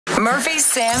Murphy,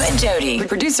 Sam, and Jody.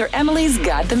 Producer Emily's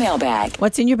got the mailbag.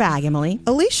 What's in your bag, Emily?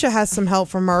 Alicia has some help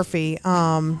from Murphy.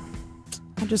 I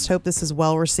just hope this is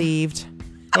well received.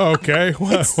 Okay.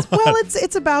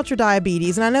 It's about your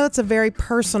diabetes, and I know it's a very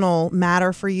personal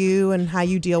matter for you and how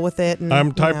you deal with it. And,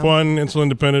 I'm type 1, insulin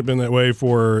dependent, been that way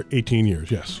for 18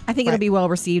 years, yes. I think it'll be well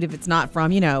received if it's not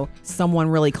from, someone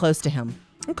really close to him.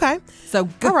 Okay. So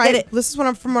go all right. get it. This is from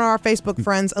one of our Facebook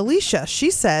friends, Alicia.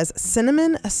 She says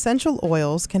cinnamon essential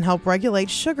oils can help regulate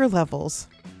sugar levels.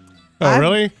 Oh,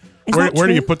 really? Where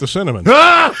do you put the cinnamon?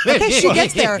 Okay, she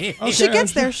gets there.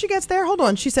 She gets there. Hold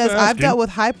on. She says, I've dealt with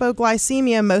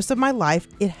hypoglycemia most of my life.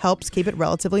 It helps keep it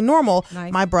relatively normal.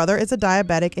 Nice. My brother is a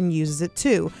diabetic and uses it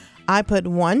too. I put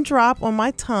 1 drop on my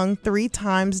tongue 3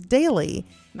 times daily.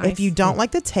 Nice. If you don't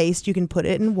like the taste, you can put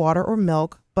it in water or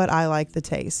milk, but I like the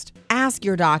taste. Ask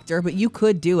your doctor, but you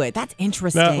could do it. That's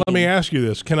interesting. Now, let me ask you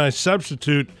this. Can I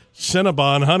substitute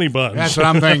Cinnabon honey buns? That's what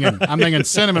I'm thinking. I'm thinking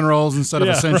cinnamon rolls instead of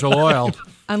essential oil.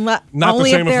 Not the if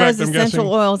same there's effect, I'm essential guessing?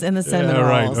 oils in the cinnamon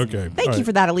rolls. Right, okay. Thank you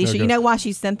for that, Alicia. You know why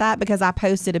she sent that? Because I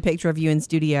posted a picture of you in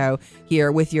studio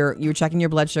here with you're checking your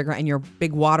blood sugar and your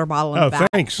big water bottle in the back.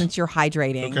 Thanks. Since you're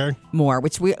hydrating more,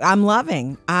 which I'm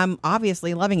loving. I'm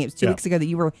obviously loving it. It was 2 weeks ago that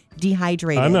you were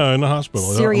dehydrated. I know, in the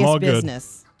hospital. Serious I'm all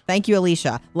business. Good. Thank you,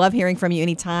 Alicia. Love hearing from you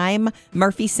anytime.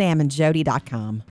 MurphySamandJody.com.